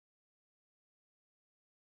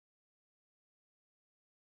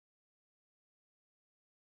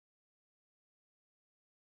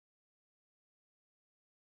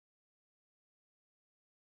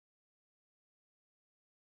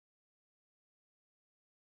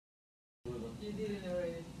You didn't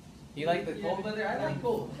already. You like the cold weather? I like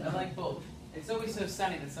both. I like both. It's always so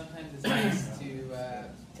sunny that sometimes it's nice to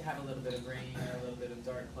have a little bit of rain or a little bit of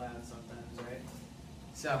dark clouds sometimes, right?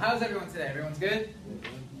 So, how's everyone today? Everyone's good?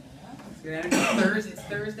 It's good energy. It's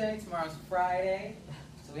Thursday. Tomorrow's Friday.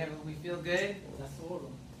 So we feel good. That's all.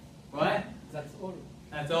 What? That's all.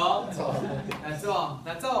 That's all? That's all. That's all.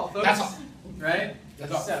 That's all, folks. That's all. Right?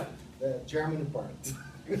 That's all. So, The German part.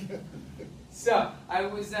 So I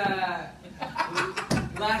was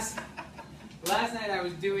last night I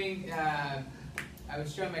was doing I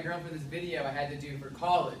was showing my girlfriend this video I had to do for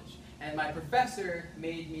college, and my professor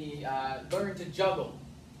made me learn to juggle.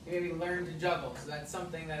 He made me learn to juggle, so that's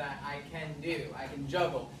something that I can do. I can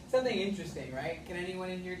juggle. Something interesting, right? Can anyone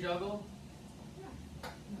in here juggle?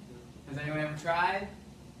 Has anyone ever tried?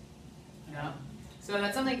 No? So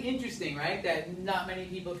that's something interesting, right? That not many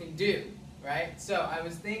people can do. Right? So I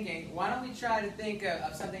was thinking, why don't we try to think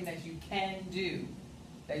of something that you can do,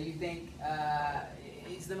 that you think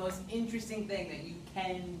is the most interesting thing that you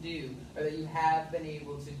can do, or that you have been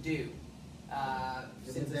able to do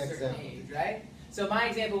since a certain age, right? So my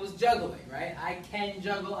example was juggling, right? I can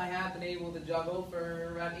juggle, I have been able to juggle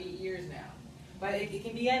for around 8 years now. But it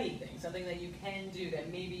can be anything, something that you can do that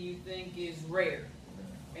maybe you think is rare.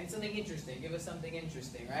 And something interesting, give us something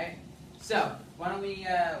interesting, right? So, we'll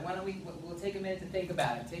take a minute to think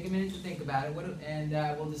about it. Take a minute to think about it, and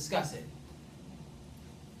we'll discuss it.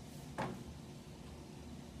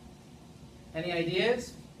 Any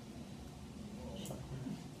ideas?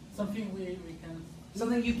 Something we can.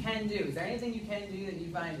 Something you can do. Is there anything you can do that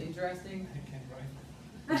you find interesting?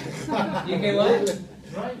 I can drive. You can what?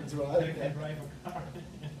 Drive. I can drive a car.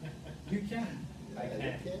 You can. I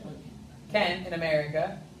can. Can in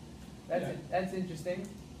America. That's interesting.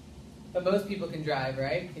 But most people can drive,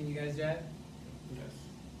 right? Can you guys drive? Yes.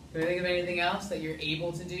 Can you think of anything else that you're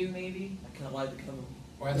able to do, maybe? I can't ride the camel.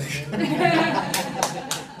 Why the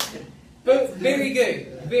But very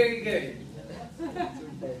good. Very good.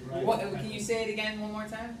 What, can you say it again one more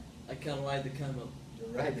time? I can't ride the camel. You're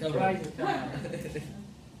right. Camel. Right.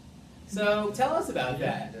 So tell us about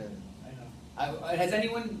that. I know. Has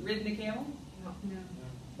anyone ridden a camel?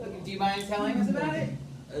 No. Do you mind telling us about it?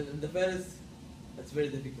 The first, it's very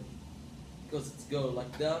difficult because it's go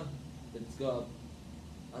like down, then it's go up,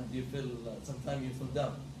 and you feel sometimes you fall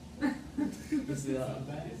down. This is,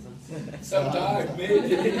 So dark,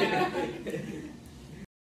 man.